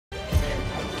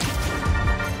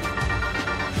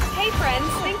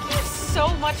so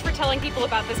much for telling people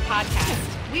about this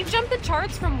podcast. We've jumped the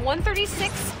charts from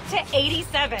 136 to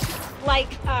 87. Like,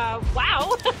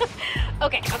 wow.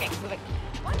 Okay, moving.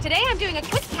 Today I'm doing a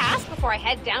quick task before I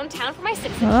head downtown for my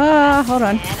citizenship class. Hold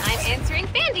on. And I'm answering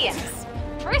fan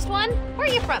DMs. First one, where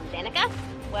are you from, Danica?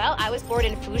 Well, I was born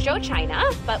in Fuzhou, China,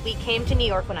 but we came to New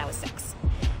York when I was 6.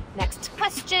 Next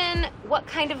question, what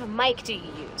kind of mic do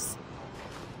you use?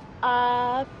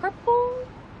 Purple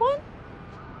one?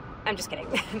 I'm just kidding.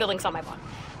 The link's on my blog.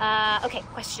 Okay,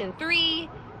 question 3.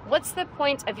 What's the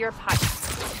point of your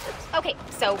podcast? Okay,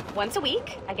 so once a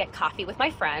week, I get coffee with my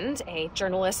friend, a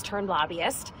journalist turned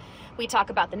lobbyist. We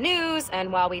talk about the news,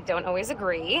 and while we don't always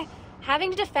agree, having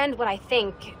to defend what I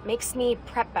think makes me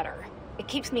prep better. It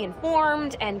keeps me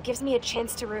informed and gives me a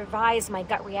chance to revise my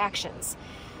gut reactions.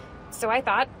 So I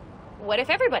thought, what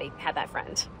if everybody had that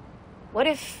friend? What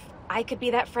if I could be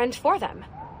that friend for them?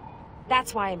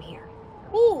 That's why I'm here.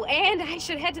 Ooh, and I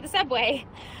should head to the subway.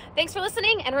 Thanks for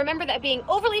listening, and remember that being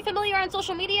overly familiar on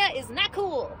social media is not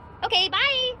cool. Okay,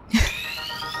 bye!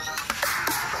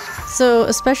 So,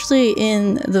 especially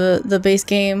in the base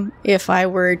game, if I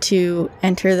were to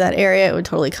enter that area, it would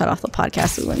totally cut off the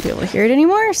podcast. We wouldn't be able to hear it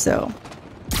anymore, so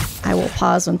I will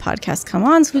pause when podcasts come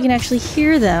on so we can actually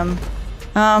hear them.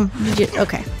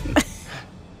 Okay.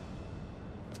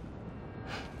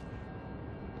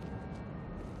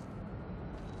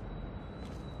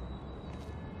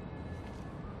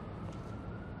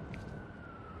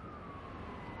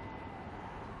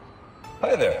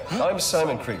 Hi there, I'm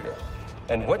Simon Krieger,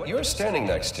 and what you're standing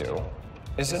next to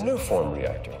is a new form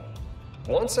reactor.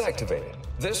 Once activated,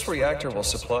 this reactor will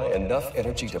supply enough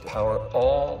energy to power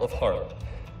all of Harlem.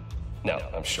 Now,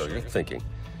 I'm sure you're thinking,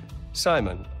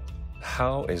 Simon,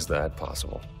 how is that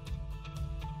possible?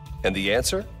 And the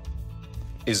answer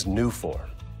is new form.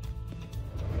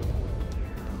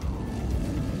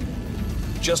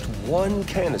 Just one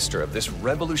canister of this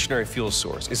revolutionary fuel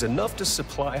source is enough to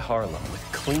supply Harlem with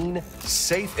clean,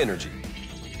 safe energy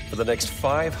for the next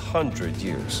 500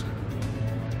 years.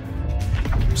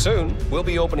 Soon, we'll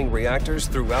be opening reactors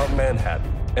throughout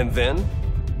Manhattan, and then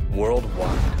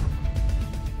worldwide.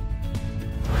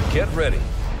 Get ready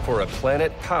for a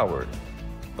planet powered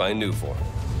by new form.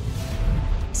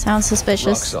 Sounds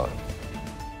suspicious. Roxxon,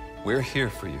 we're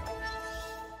here for you.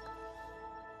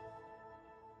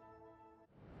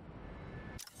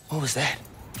 What was that?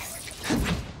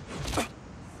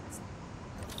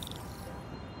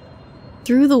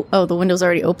 Through the... Oh, the window's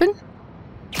already open?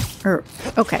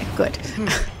 Okay, good.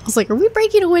 I was like, are we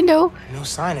breaking a window? No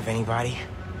sign of anybody.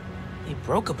 They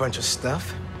broke a bunch of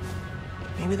stuff.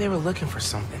 Maybe they were looking for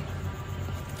something.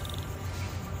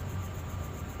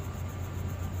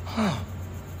 Huh.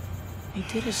 They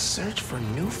did a search for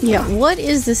new form. Yeah, what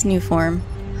is this new form?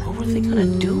 What were they gonna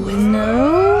do with it?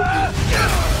 No.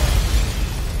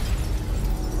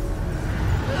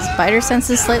 Spider sense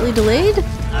is slightly delayed?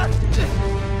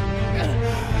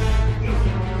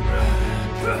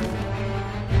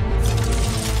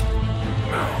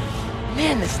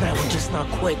 Man, this night will just not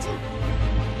quit.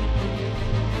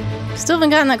 Still haven't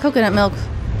gotten that coconut milk.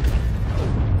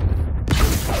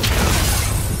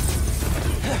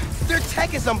 Their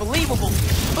tech is unbelievable,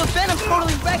 but Venom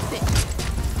totally wrecks it.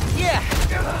 Yeah,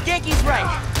 Genki's right.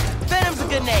 Venom's a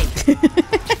good name.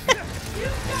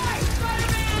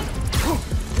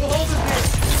 We'll hold it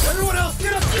here. Everyone else,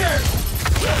 get upstairs.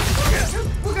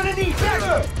 We're gonna need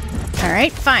backup.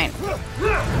 Alright, fine.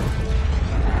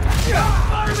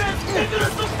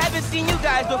 Haven't seen you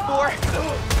guys before.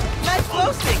 Nice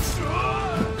glow sticks.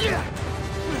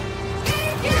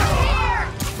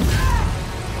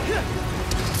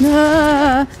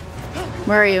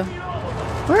 Where are you?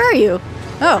 Where are you?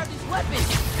 Oh.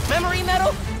 Memory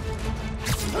metal?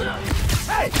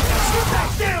 Hey, get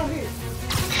back down here.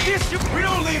 We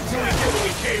don't leave till we get what we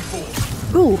came for.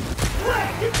 Ooh.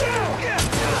 Get down.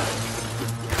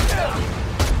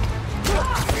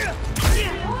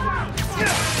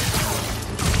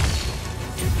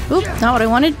 Oop, not what I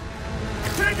wanted.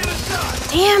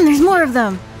 Damn, there's more of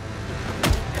them.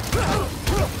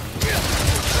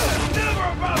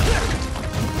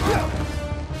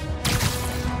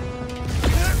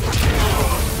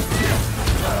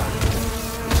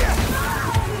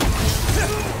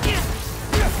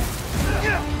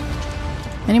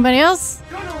 Anybody else?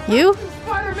 You?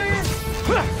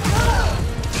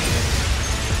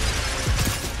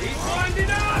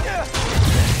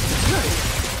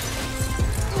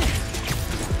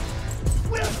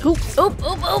 Oop, oop,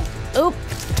 oop, oop, oop.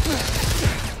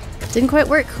 Didn't quite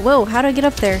work. Whoa, how do I get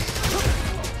up there?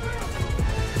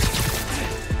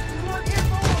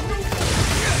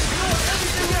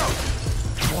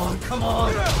 Come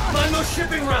on. Find those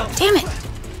shipping routes! Damn it!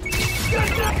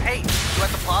 Hey, you at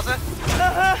the plaza?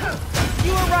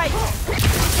 You were right.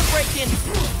 It's a break-in.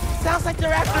 Sounds like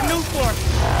they're after new form.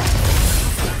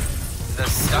 The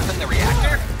stuff in the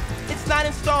reactor? It's not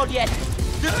installed yet.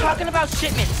 They're talking about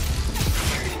shipments.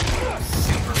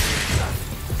 Super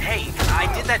weird. Hey,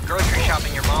 I did that grocery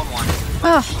shopping your mom wanted.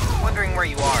 Oh, Wondering where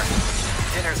you are.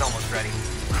 Dinner's almost ready.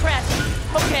 Crap.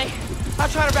 Okay, I'll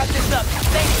try to wrap this up.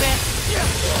 Thanks, man.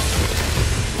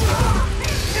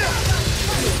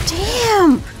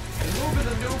 damn! Moving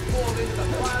the new form into the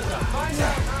plaza. Find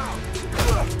out how.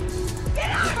 Get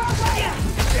out of my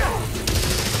way!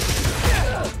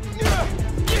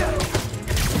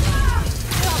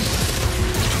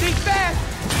 Be fast!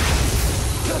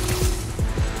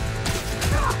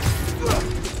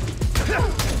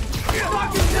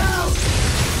 Knock him down!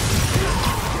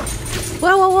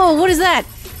 Whoa, whoa, whoa, what is that?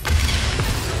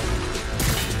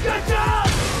 Get down!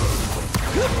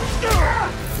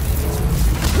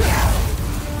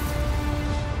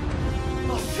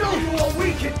 I'll show you what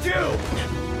we can do!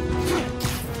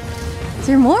 Is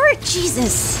there more?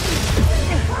 Jesus!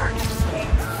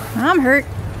 I'm hurt.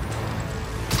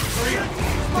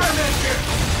 Spider-Man here!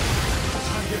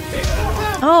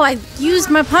 Oh, I used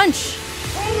my punch.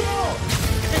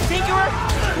 The Tinkerer?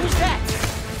 Who's that?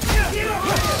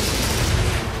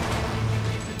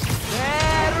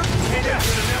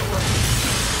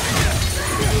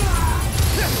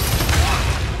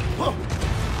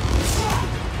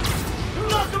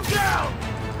 Knock him down!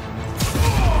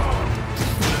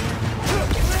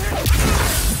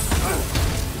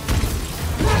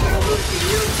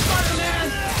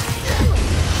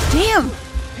 Damn!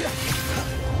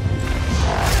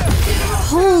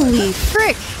 Holy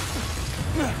frick!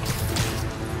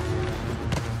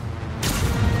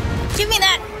 Give me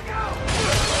that!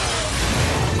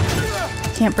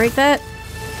 Can't break that.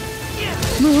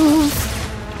 Move!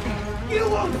 You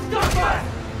won't stop us!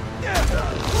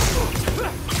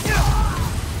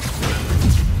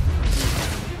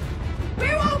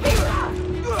 We won't be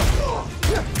stopped!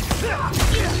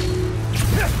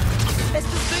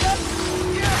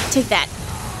 Take that.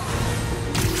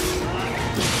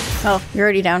 Oh, you're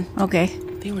already down. Okay.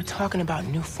 They were talking about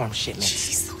new form shipments.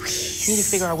 Jeez Louise. Need to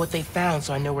figure out what they found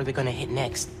so I know where they're gonna hit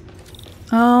next.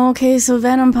 Okay, so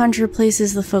Venom Punch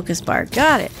replaces the focus bar.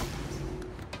 Got it.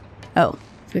 Oh,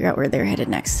 figure out where they're headed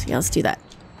next. Yeah, let's do that.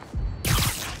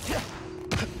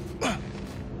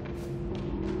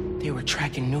 They were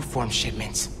tracking new form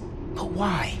shipments. But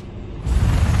why?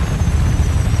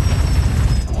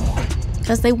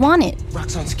 Because they want it.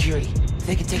 Roxxon security.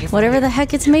 They can take it from Whatever here. the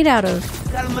heck it's made out of.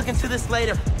 Gotta look into this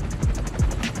later.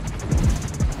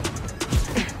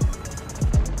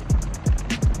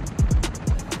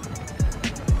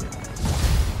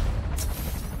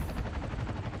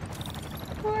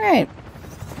 Alright.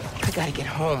 I gotta get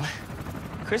home.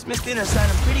 Christmas dinner's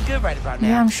sounding pretty good right about now.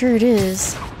 Yeah, I'm sure it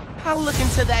is. I'll look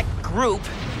into that group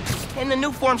and the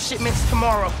new form shipments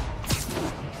tomorrow.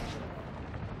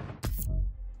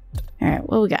 Alright,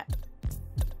 what we got?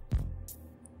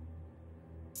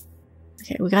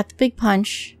 Okay, we got the big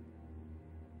punch.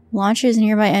 Launches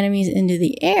nearby enemies into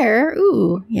the air.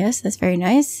 Ooh, yes, that's very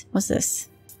nice. What's this?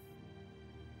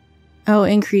 Oh,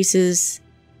 increases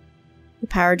the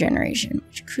power generation,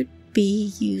 which could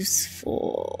be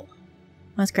useful.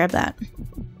 Let's grab that. And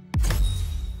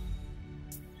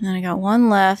then I got one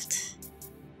left.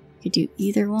 Could do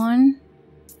either one.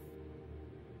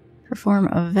 Perform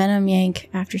a venom yank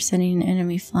after sending an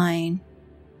enemy flying.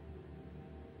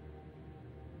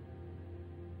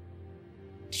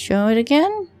 Show it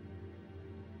again?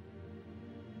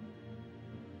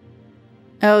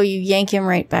 Oh, you yank him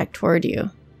right back toward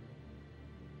you.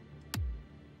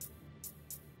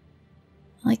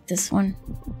 I like this one.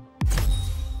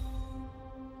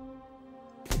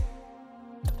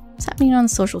 What's happening on the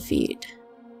social feed?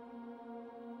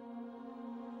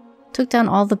 Took down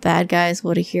all the bad guys.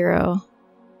 What a hero.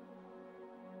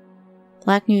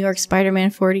 Black New York Spider-Man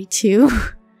 42.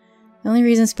 The only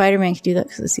reason Spider-Man can do that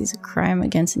is because he's a crime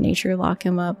against nature. Lock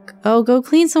him up. Oh, go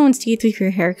clean someone's teeth with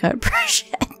your haircut brush.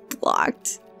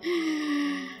 Blocked.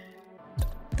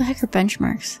 What the heck are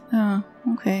benchmarks? Oh,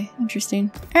 okay.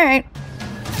 Interesting. Alright.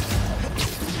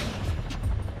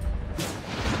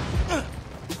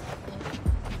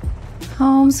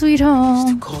 Home sweet It's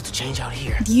home. too cold to change out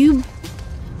here.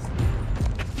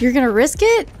 You're gonna risk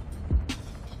it?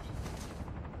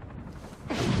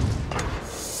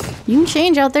 You can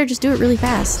change out there, just do it really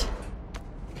fast.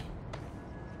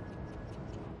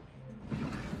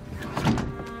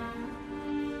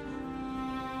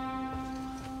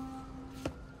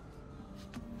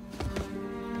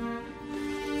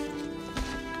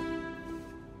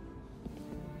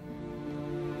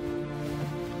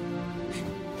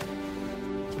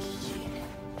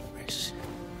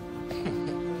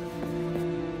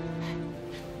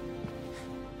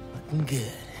 Looking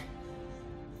good.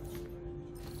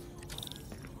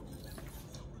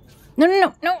 No, no,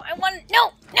 no, no, I want,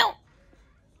 no, no.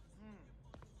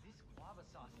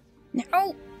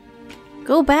 No.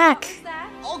 Go back.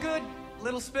 All good.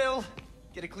 Little spill.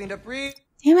 Get it cleaned up real.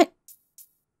 Damn it.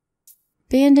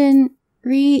 Abandon.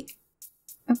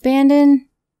 Abandon.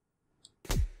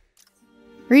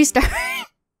 Restart.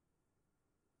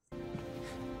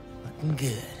 Looking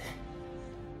good.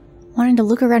 Wanting to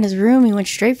look around his room, he went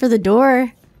straight for the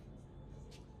door.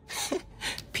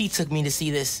 Pete took me to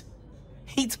see this.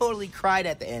 He totally cried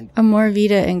at the end. Amor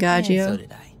Vita and And Gaggio. so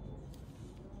did I.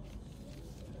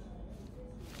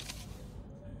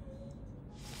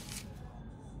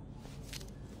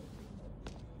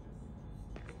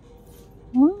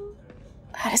 What?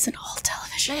 That is an old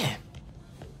television. Man,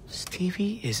 this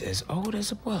TV is as old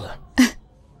as Abuela.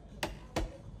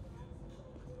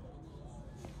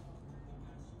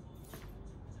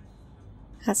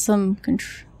 Got some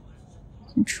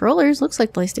controllers. Looks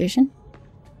like PlayStation.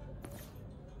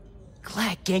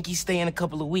 Glad Genki's staying a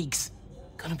couple of weeks.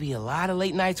 Gonna be a lot of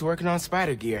late nights working on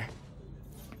spider gear.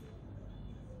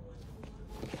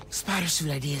 Spider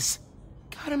suit ideas.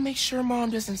 Gotta make sure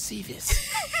Mom doesn't see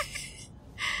this.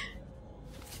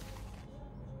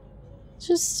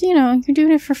 Just, you know, you're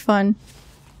doing it for fun.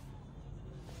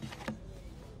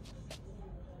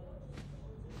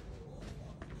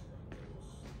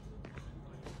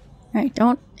 Alright,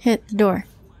 don't hit the door.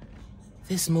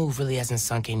 This move really hasn't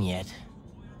sunk in yet.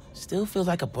 Still feels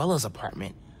like Abuela's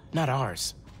apartment, not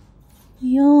ours.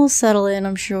 You'll settle in,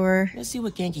 I'm sure. Let's see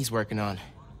what Genki's working on.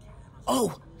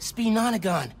 Oh, Speed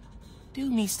Nonagon.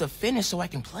 Dude needs to finish so I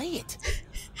can play it.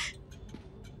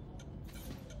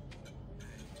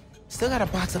 Still gotta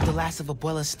box up the last of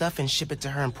Abuela's stuff and ship it to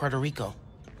her in Puerto Rico.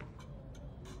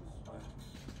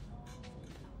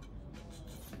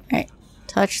 Alright,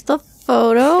 touch the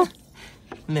photo.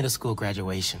 Middle school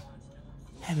graduation.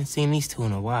 Haven't seen these two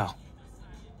in a while.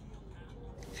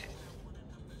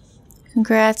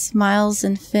 Congrats, Miles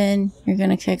and Finn. You're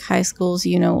gonna kick high school's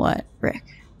you-know-what, Rick.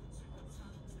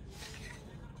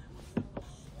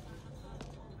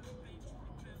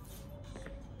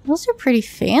 Those are pretty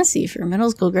fancy for middle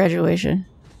school graduation.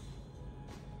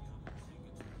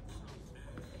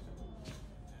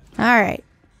 Alright.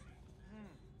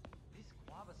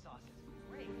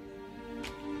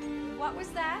 What was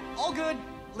that? All good.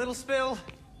 Little spill.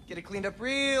 Get it cleaned up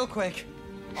real quick.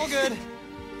 All good.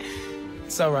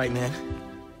 It's all right, man.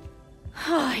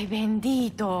 Ay,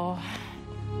 bendito.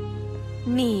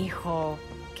 Mi hijo.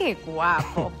 Qué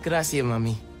guapo. Gracias,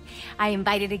 mami. I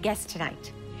invited a guest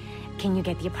tonight. Can you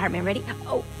get the apartment ready?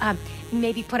 Oh,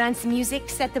 maybe put on some music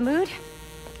to set the mood?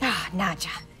 Ah,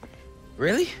 Naja.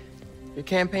 Really? Your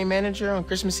campaign manager on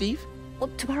Christmas Eve? Well,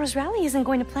 tomorrow's rally isn't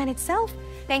going to plan itself.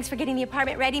 Thanks for getting the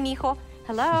apartment ready, mijo.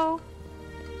 Hello?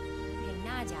 Hey,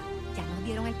 Naja, ya nos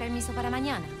dieron el permiso para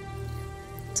mañana.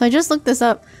 So I just looked this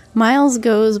up. Miles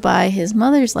goes by his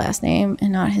mother's last name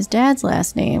and not his dad's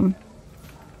last name.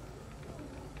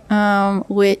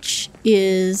 Which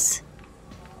is...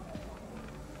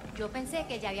 I'm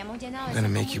gonna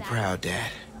make you proud, Dad.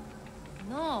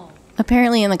 No.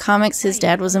 Apparently in the comics, his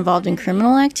dad was involved in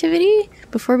criminal activity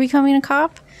before becoming a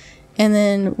cop. And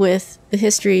then with the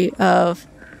history of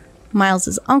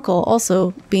Miles's uncle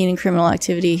also being in criminal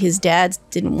activity, his dad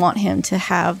didn't want him to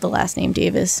have the last name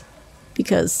Davis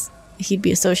because he'd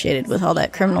be associated with all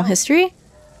that criminal history.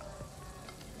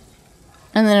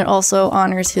 And then it also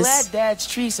honors his... Glad Dad's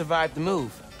tree survived the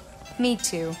move. Me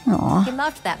too. Aw. He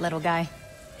loved that little guy.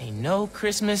 Ain't no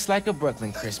Christmas like a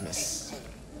Brooklyn Christmas.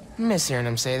 Miss hearing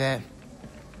him say that.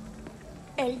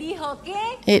 Él dijo que...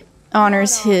 It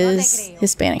honors his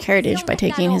Hispanic heritage by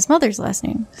taking his mother's last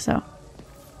name. So,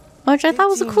 which I thought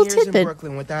was a 15 cool years in tidbit.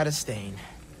 Brooklyn without a stain.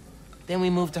 Then we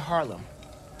moved to Harlem.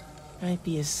 Might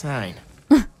be a sign.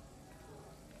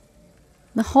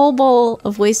 The whole bowl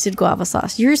of wasted guava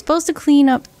sauce. You're supposed to clean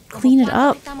it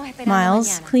up,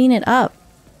 Miles. Clean it up.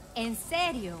 ¿En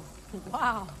serio?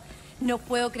 Wow. No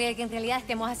puedo creer que en realidad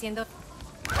estemos haciendo...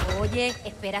 Oye,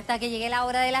 espera hasta que llegue la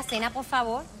hora de la cena, por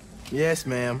favor. Yes,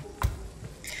 ma'am.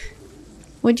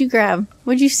 What'd you grab?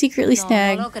 What'd you secretly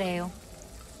snag? No lo creo.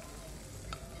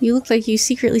 You look like you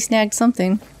secretly snagged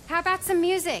something. How about some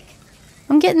music?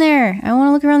 I'm getting there. I want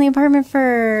to look around the apartment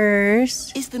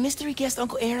first. Is the mystery guest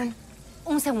Uncle Aaron?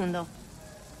 Un segundo.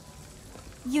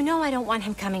 You know I don't want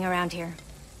him coming around here.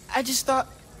 I just thought...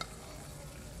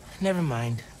 Never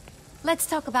mind. Let's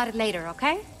talk about it later,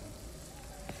 okay?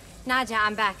 Naja,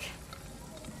 I'm back.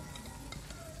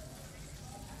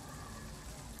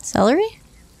 Celery?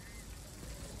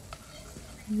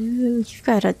 Ooh, you've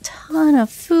got a ton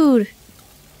of food.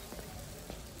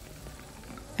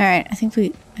 Alright, I think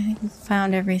we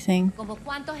found everything. ¿Como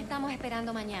cuántos estamos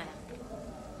esperando mañana?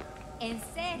 ¿En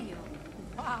serio?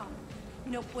 Wow.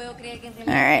 No puedo creer que en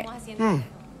realidad Alright. estamos haciendo.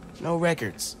 No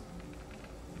records.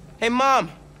 Hey,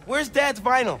 Mom, where's Dad's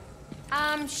vinyl?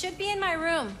 Should be in my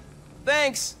room.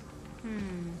 Thanks.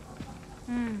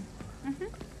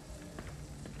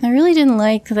 I really didn't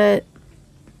like that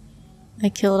I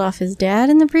killed off his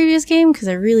dad in the previous game, because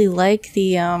I really like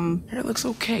the, Hair looks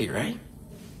okay, right?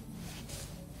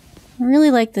 I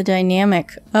really like the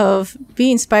dynamic of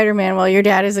being Spider-Man while your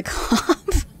dad is a cop.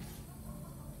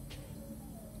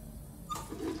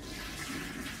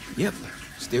 Yep,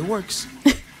 still works.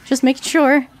 Just making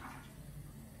sure.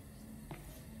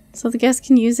 So the guests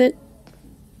can use it.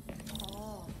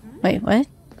 Wait, what?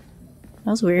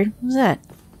 That was weird. What was that?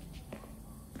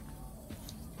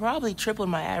 Probably tripled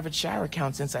my average shower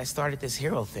count since I started this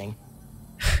hero thing.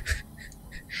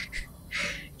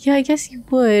 Yeah, I guess you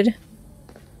would.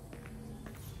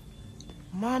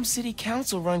 Mom's city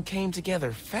council run came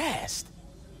together fast.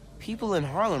 People in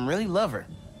Harlem really love her.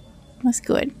 That's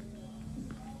good.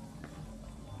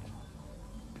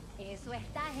 Eso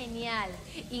está genial.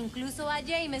 Incluso a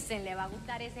Jameson le va a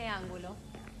gustar ese ángulo.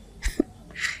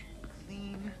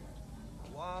 Clean.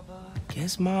 Guava.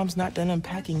 Guess Mom's not done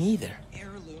unpacking either.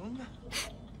 Heirloom.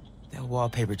 That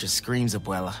wallpaper just screams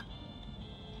Abuela.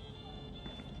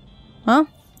 Well,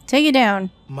 take it down.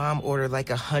 Mom ordered like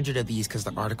 100 of these because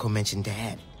the article mentioned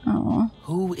Dad. Oh.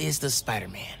 Who is the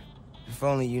Spider-Man? If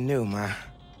only you knew, Ma.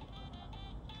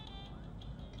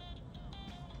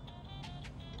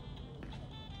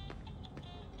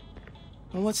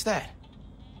 Well, what's that?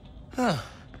 Huh.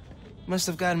 Must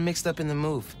have gotten mixed up in the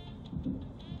move.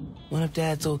 One of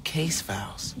Dad's old case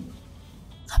files.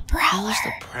 The Prowler. Who's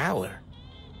the Prowler?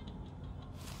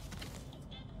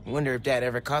 Wonder if Dad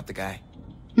ever caught the guy.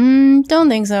 Don't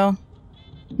think so.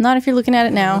 Not if you're looking at it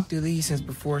I've now. looked through these since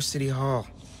before City Hall.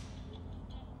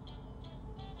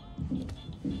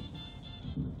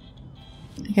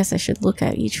 I guess I should look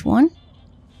at each one.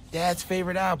 Dad's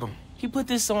favorite album. He put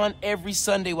this on every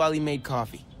Sunday while he made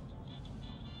coffee.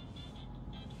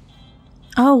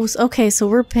 Oh, okay, so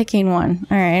we're picking one.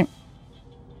 Alright.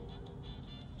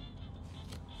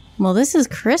 Well, this is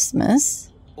Christmas.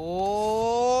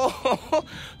 Oh,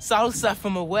 salsa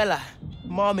from Abuela.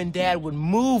 Mom and Dad would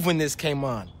move when this came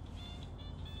on.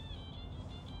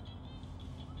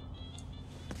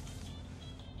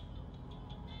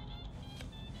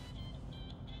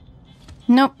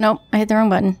 Nope, I hit the wrong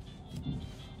button.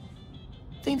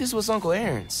 I think this was Uncle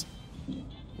Aaron's.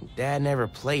 Dad never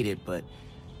played it, but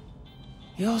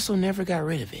he also never got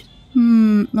rid of it.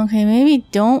 Okay, maybe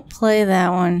don't play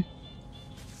that one.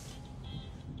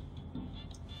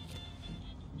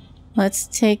 Let's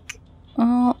take...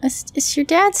 Oh, it's your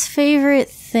dad's favorite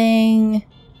thing.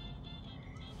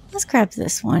 Let's grab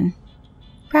this one.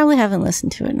 Probably haven't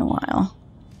listened to it in a while.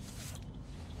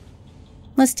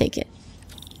 Let's take it.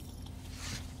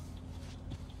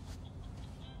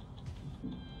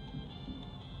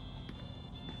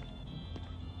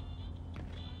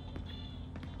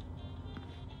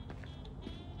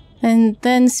 And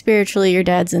then spiritually, your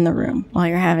dad's in the room while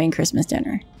you're having Christmas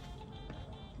dinner.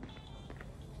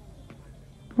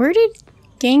 Where did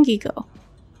Gangi go?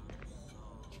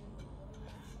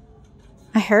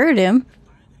 I heard him.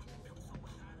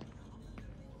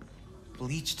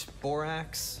 Bleached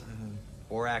borax.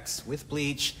 Borax with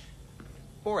bleach.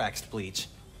 Boraxed bleach.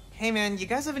 Hey man, you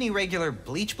guys have any regular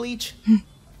bleach?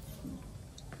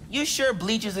 You sure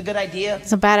bleach is a good idea?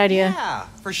 It's a bad idea. Yeah,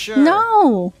 for sure.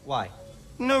 No! Why?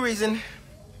 No reason.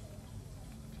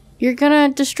 You're gonna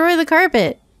destroy the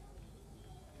carpet.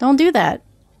 Don't do that.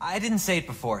 I didn't say it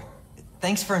before.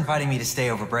 Thanks for inviting me to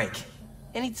stay over break.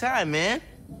 Anytime, man.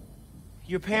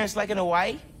 Your parents like in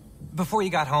Hawaii? Before you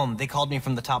got home, they called me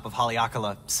from the top of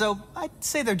Haleakala, so I'd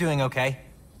say they're doing okay.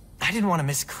 I didn't want to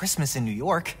miss Christmas in New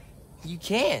York. You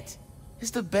can't. It's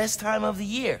the best time of the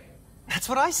year. That's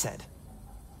what I said.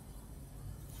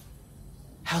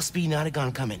 How's Speed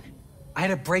Notagon coming? I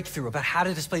had a breakthrough about how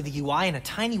to display the UI in a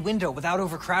tiny window without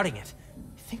overcrowding it.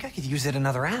 I think I could use it in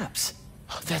other apps.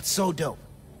 Oh, that's so dope.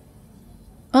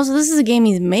 Oh, so this is a game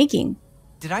he's making.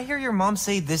 Did I hear your mom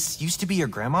say this used to be your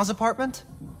grandma's apartment?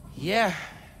 Yeah.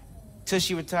 Till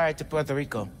she retired to Puerto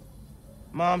Rico.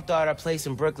 Mom thought our place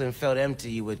in Brooklyn felt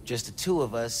empty with just the two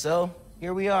of us, so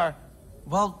here we are.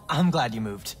 Well, I'm glad you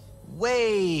moved.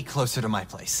 Way closer to my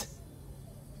place.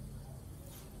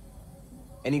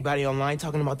 Anybody online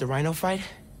talking about the Rhino fight?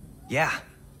 Yeah,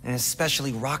 and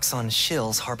especially Roxxon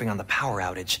shills harping on the power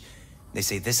outage. They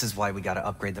say this is why we gotta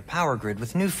upgrade the power grid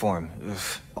with new form. Ugh,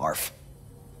 barf.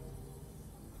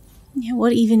 Yeah,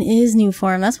 what even is new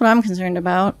form? That's what I'm concerned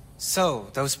about. So,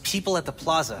 those people at the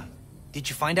plaza, did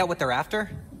you find out what they're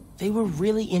after? They were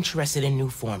really interested in new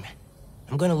form.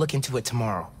 I'm gonna look into it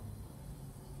tomorrow.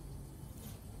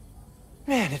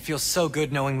 Man, it feels so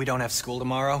good knowing we don't have school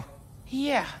tomorrow.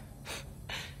 Yeah.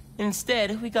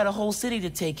 Instead, we got a whole city to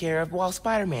take care of while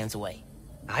Spider-Man's away.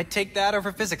 I'd take that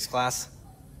over physics class.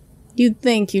 You'd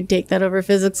think you'd take that over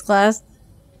physics class.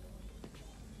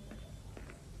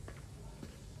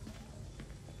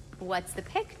 What's the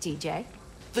pick, DJ?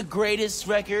 The greatest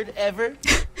record ever.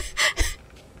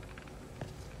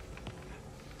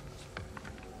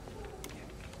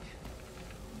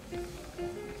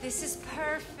 This is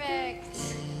perfect.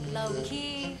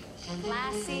 Low-key,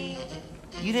 classy.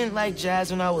 You didn't like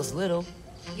jazz when I was little.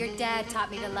 Your dad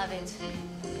taught me to love it.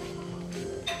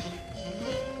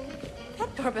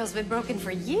 That doorbell's been broken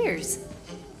for years.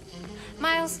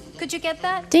 Miles, could you get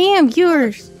that? Damn,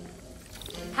 yours.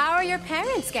 How are your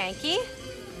parents, Genki?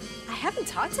 I haven't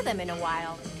talked to them in a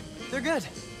while. They're good.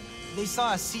 They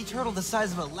saw a sea turtle the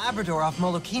size of a Labrador off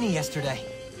Molokini yesterday.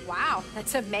 Wow,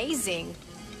 that's amazing.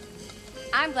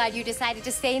 I'm glad you decided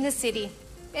to stay in the city.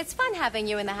 It's fun having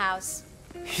you in the house.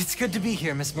 It's good to be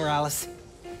here, Miss Morales.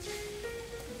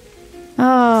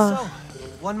 Oh. So,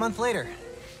 1 month later.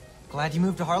 Glad you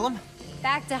moved to Harlem?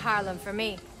 Back to Harlem for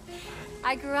me.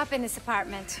 I grew up in this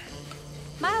apartment.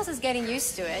 Miles is getting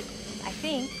used to it, I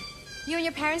think. You and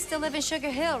your parents still live in Sugar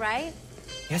Hill, right?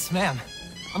 Yes, ma'am.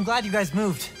 I'm glad you guys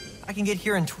moved. I can get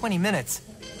here in 20 minutes.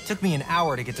 Took me an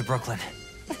hour to get to Brooklyn.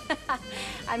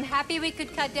 I'm happy we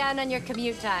could cut down on your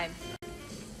commute time.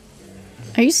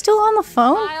 Are you still on the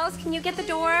phone? Miles, can you get the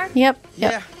door? Yep.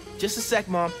 Yeah, just a sec,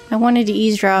 Mom. I wanted to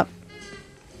eavesdrop.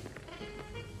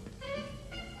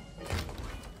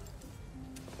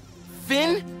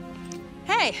 Finn?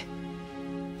 Hey!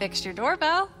 Fixed your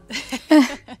doorbell.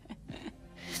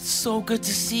 It's so good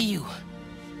to see you.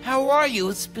 How are you?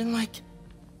 It's been like...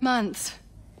 Months.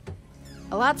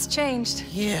 A lot's changed.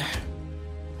 Yeah,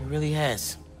 it really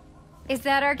has. Is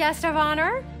that our guest of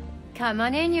honor? Come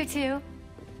on in, you two.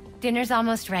 Dinner's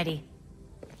almost ready.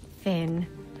 Finn,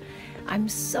 I'm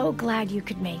so glad you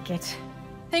could make it.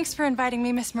 Thanks for inviting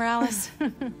me, Miss Morales.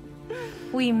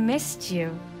 We missed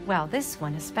you. Well, this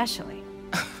one especially.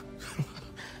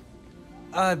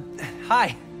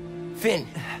 Hi. Finn,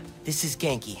 this is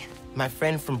Genki, my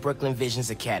friend from Brooklyn Visions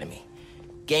Academy.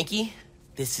 Genki,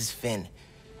 this is Finn,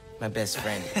 my best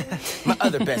friend. My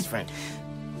other best friend.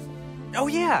 Oh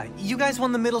yeah, you guys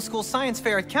won the middle school science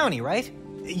fair at County, right?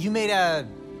 You made a...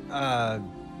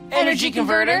 Energy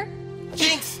converter?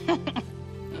 Jinx!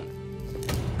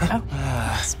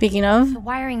 Speaking of, The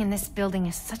wiring in this building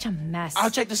is such a mess. I'll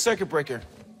check the circuit breaker.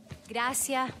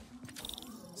 Gracias.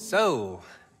 So,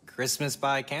 Christmas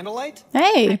by candlelight?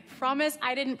 hey, Promise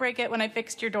I didn't break it when I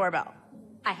fixed your doorbell.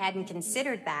 I hadn't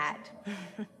considered that.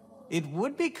 It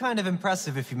would be kind of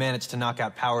impressive if you managed to knock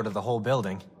out power to the whole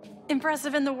building.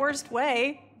 Impressive in the worst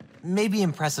way. Maybe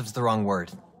impressive's the wrong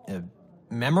word.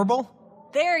 Memorable?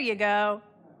 There you go.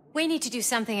 We need to do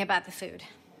something about the food.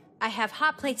 I have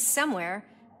hot plates somewhere,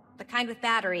 the kind with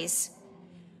batteries.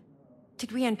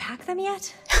 Did we unpack them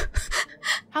yet?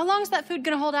 How long's that food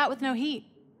gonna hold out with no heat?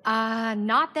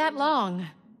 Not that long.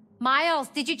 Miles,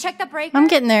 did you check the breaker? I'm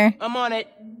getting there. I'm on it.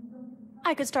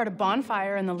 I could start a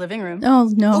bonfire in the living room.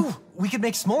 Oh no. Ooh, we could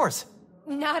make s'mores.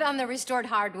 Not on the restored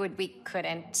hardwood, we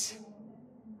couldn't.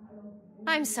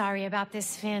 I'm sorry about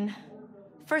this, Finn.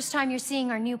 First time you're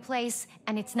seeing our new place,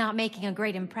 and it's not making a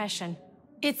great impression.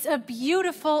 It's a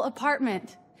beautiful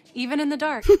apartment, even in the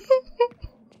dark.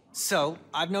 So,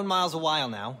 I've known Miles a while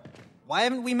now. Why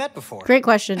haven't we met before? Great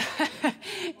question.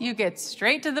 You get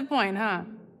straight to the point, huh?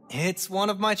 It's one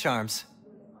of my charms.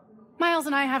 Miles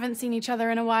and I haven't seen each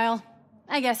other in a while.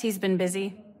 I guess he's been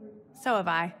busy. So have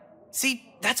I. See,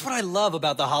 that's what I love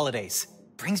about the holidays.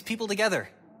 Brings people together.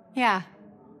 Yeah,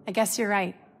 I guess you're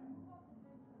right.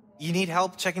 You need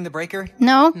help checking the breaker?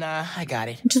 No, Nah, I got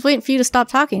it. I'm just waiting for you to stop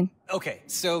talking. Okay,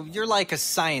 so you're like a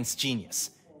science genius.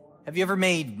 Have you ever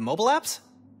made mobile apps?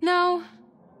 No,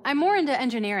 I'm more into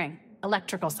engineering,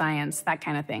 electrical science, that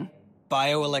kind of thing.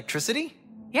 Bioelectricity?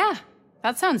 Yeah,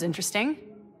 that sounds interesting.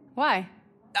 Why?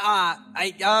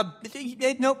 No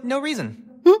reason.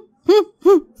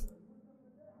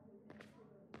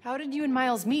 How did you and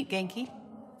Miles meet, Genki?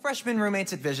 Freshman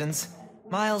roommates at Visions.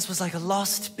 Miles was like a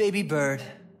lost baby bird.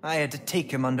 I had to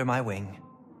take him under my wing.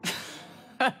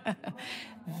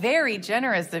 Very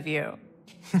generous of you.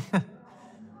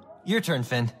 Your turn,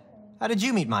 Finn. How did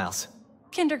you meet Miles?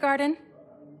 Kindergarten.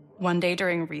 One day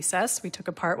during recess, we took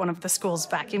apart one of the school's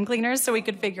vacuum cleaners so we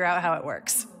could figure out how it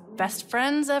works. Best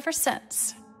friends ever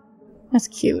since. That's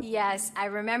cute. Yes, I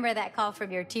remember that call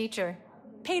from your teacher.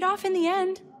 Paid off in the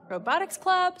end. Robotics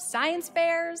club, science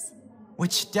fairs.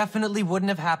 Which definitely wouldn't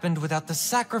have happened without the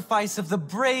sacrifice of the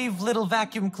brave little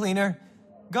vacuum cleaner.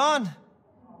 Gone,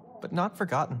 but not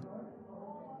forgotten.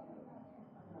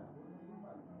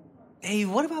 Hey,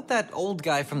 what about that old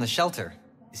guy from the shelter?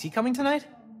 Is he coming tonight?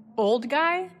 Old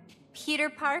guy? Peter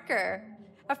Parker.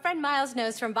 A friend Miles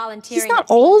knows from volunteering. He's not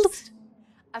at old. East.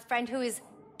 A friend who is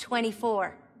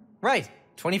 24. Right,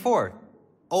 24.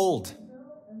 Old.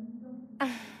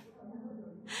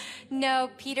 No,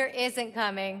 Peter isn't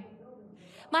coming.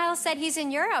 Miles said he's in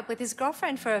Europe with his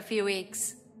girlfriend for a few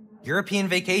weeks. European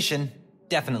vacation,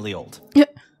 definitely old.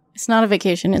 It's not a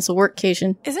vacation, it's a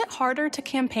workcation. Is it harder to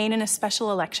campaign in a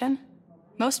special election?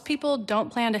 Most people don't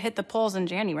plan to hit the polls in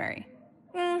January.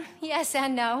 Yes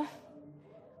and no.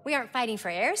 We aren't fighting for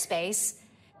airspace,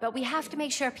 but we have to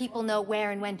make sure people know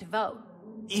where and when to vote.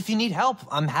 If you need help,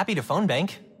 I'm happy to phone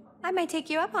bank. I might take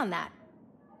you up on that.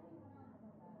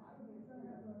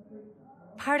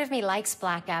 Part of me likes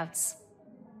blackouts.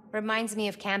 Reminds me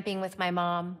of camping with my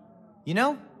mom. You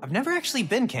know, I've never actually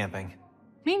been camping.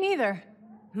 Me neither.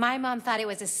 My mom thought it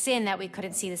was a sin that we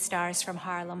couldn't see the stars from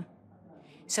Harlem.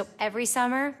 So every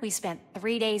summer, we spent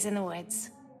 3 days in the woods.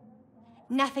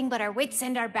 Nothing but our wits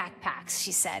and our backpacks,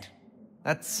 she said.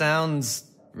 That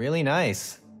sounds really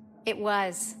nice. It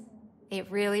was. It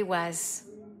really was.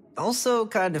 Also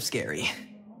kind of scary.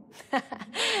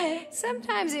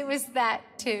 Sometimes it was that,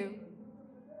 too.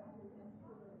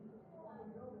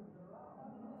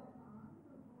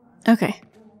 Okay.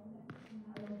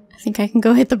 I think I can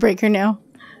go hit the breaker now.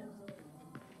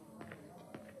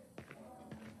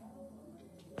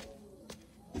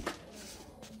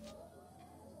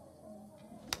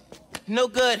 No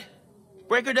good.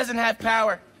 Breaker doesn't have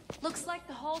power. Looks like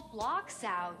the whole block's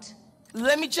out.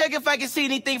 Let me check if I can see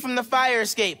anything from the fire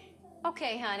escape.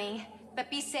 Okay, honey,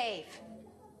 but be safe.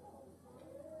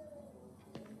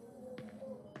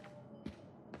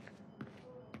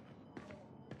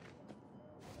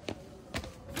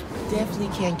 Definitely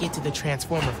can't get to the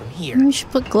transformer from here. You should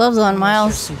put gloves on,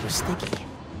 Miles. Super sticky.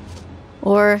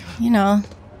 Or, you know,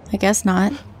 I guess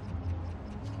not.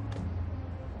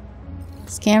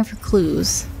 Scan for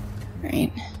clues.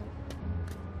 Right.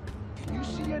 Can you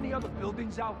see any other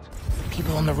buildings out?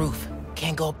 People on the roof.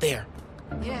 Can't go up there.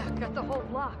 Yeah, got the whole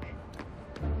block.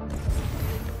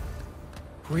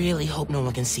 Really hope no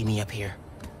one can see me up here.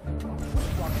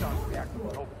 Roxxon's reactor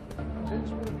will help. This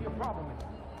wouldn't be a problem.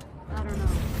 I don't know.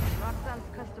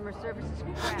 Roxxon's customer service is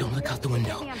crap. Don't look out the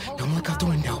window. Don't look out the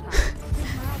window.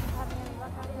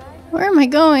 Where am I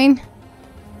going?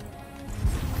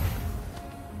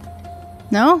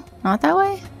 No? Not that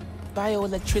way?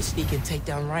 Bioelectricity can take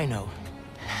down Rhino.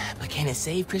 But can it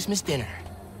save Christmas dinner?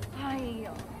 Ay,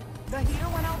 the heater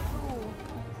went out too.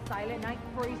 Silent night,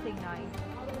 freezing night.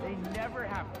 They never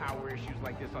have power issues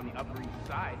like this on the Upper East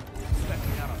Side,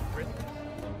 especially not on Christmas.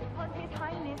 Because His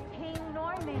Highness King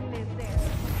Norman lives there.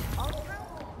 Also,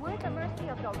 we're at the mercy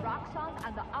of the Roxxon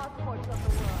and the outports of the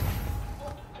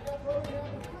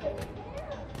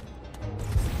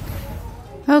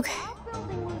world. Okay. Our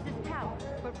building loses power,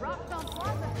 but Roxxon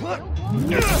Plaza still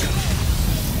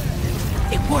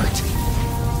It worked!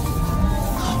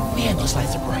 Oh man, those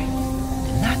lights are bright.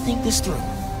 Did not think this through.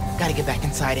 Gotta get back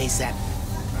inside ASAP.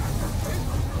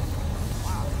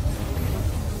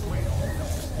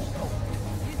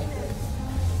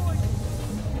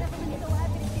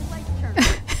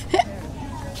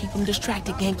 Keep them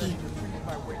distracted, Genki.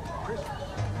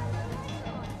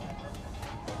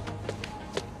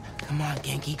 Come on,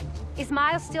 Genki. Is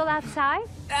Miles still outside?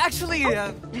 Actually,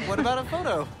 what about a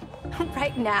photo?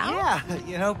 Right now? Yeah,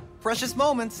 you know, precious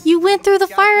moments. You went through the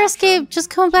Gotta fire capture 'em. escape. Just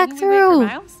come back Can we wait for through.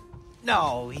 Miles?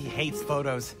 No, he hates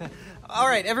photos. All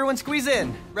right, everyone squeeze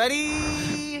in.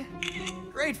 Ready?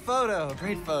 Great photo,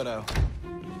 great photo.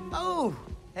 Oh,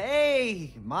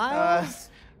 hey, Miles.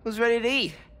 Who's ready to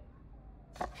eat?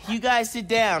 You guys sit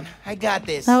down. I got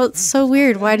this. That was so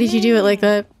weird. Why did you do it like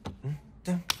that?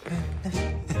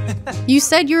 You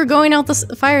said you were going out the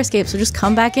fire escape, so just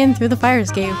come back in through the fire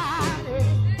escape.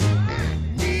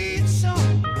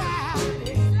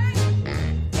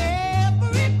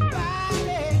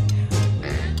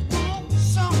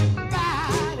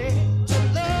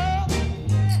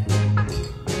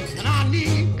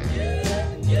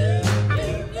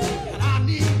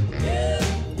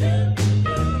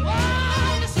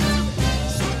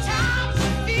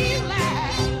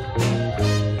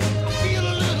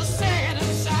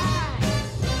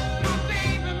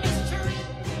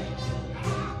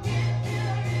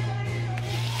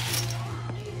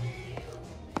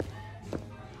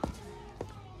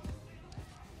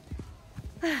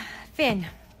 Finn,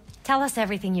 tell us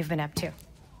everything you've been up to.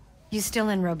 You still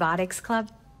in robotics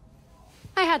club?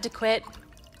 I had to quit,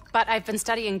 but I've been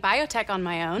studying biotech on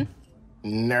my own.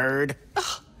 Nerd.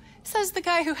 Ugh, says the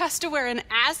guy who has to wear an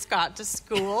ascot to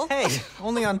school. Hey,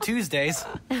 only on Tuesdays.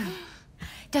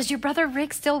 Does your brother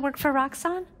Rick still work for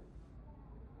Roxxon?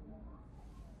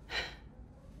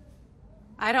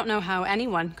 I don't know how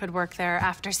anyone could work there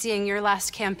after seeing your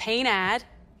last campaign ad.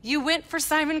 You went for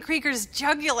Simon Krieger's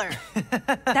jugular.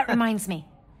 That reminds me.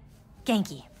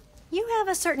 Genki, you have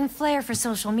a certain flair for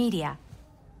social media.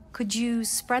 Could you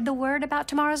spread the word about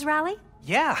tomorrow's rally?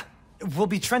 Yeah, we'll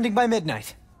be trending by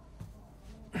midnight.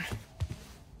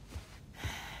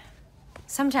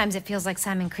 Sometimes it feels like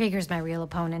Simon Krieger's my real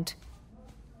opponent.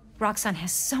 Roxxon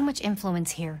has so much influence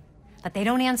here, but they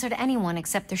don't answer to anyone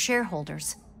except their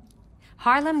shareholders.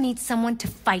 Harlem needs someone to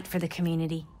fight for the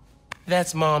community.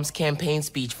 That's Mom's campaign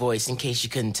speech voice, in case you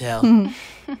couldn't tell. You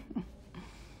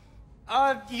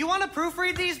want to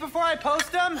proofread these before I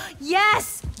post them?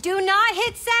 Yes! Do not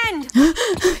hit send!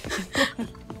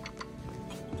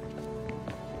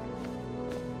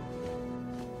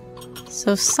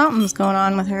 So something's going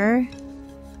on with her.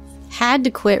 Had to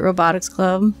quit robotics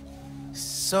club.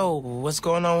 So, what's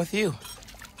going on with you?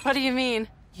 What do you mean?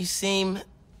 You seem...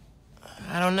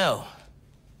 I don't know.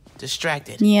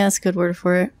 Distracted. Yeah, that's a good word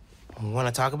for it. Want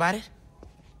to talk about it?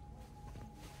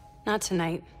 Not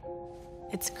tonight.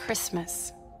 It's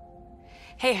Christmas.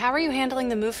 Hey, how are you handling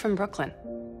the move from Brooklyn?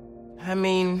 I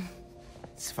mean,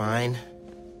 it's fine.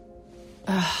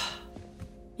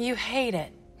 You hate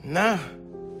it. Nah.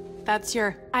 That's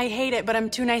your I hate it, but I'm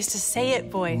too nice to say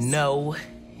it voice. No,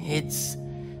 it's...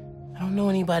 I don't know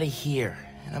anybody here,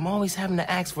 and I'm always having to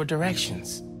ask for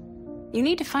directions. You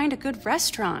need to find a good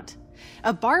restaurant.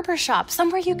 A barber shop,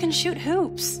 somewhere you can shoot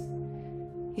hoops.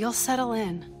 You'll settle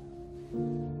in.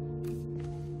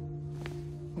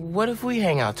 What if we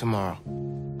hang out tomorrow?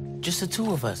 Just the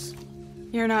two of us.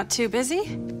 You're not too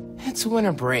busy? It's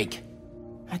winter break.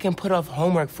 I can put off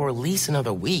homework for at least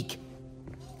another week.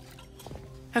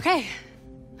 Okay,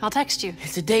 I'll text you.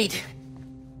 It's a date.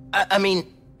 I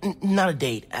mean, not a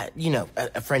date. You know,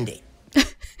 a friend date.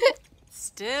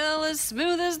 Still as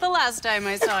smooth as the last time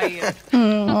I saw you.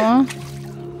 Aww.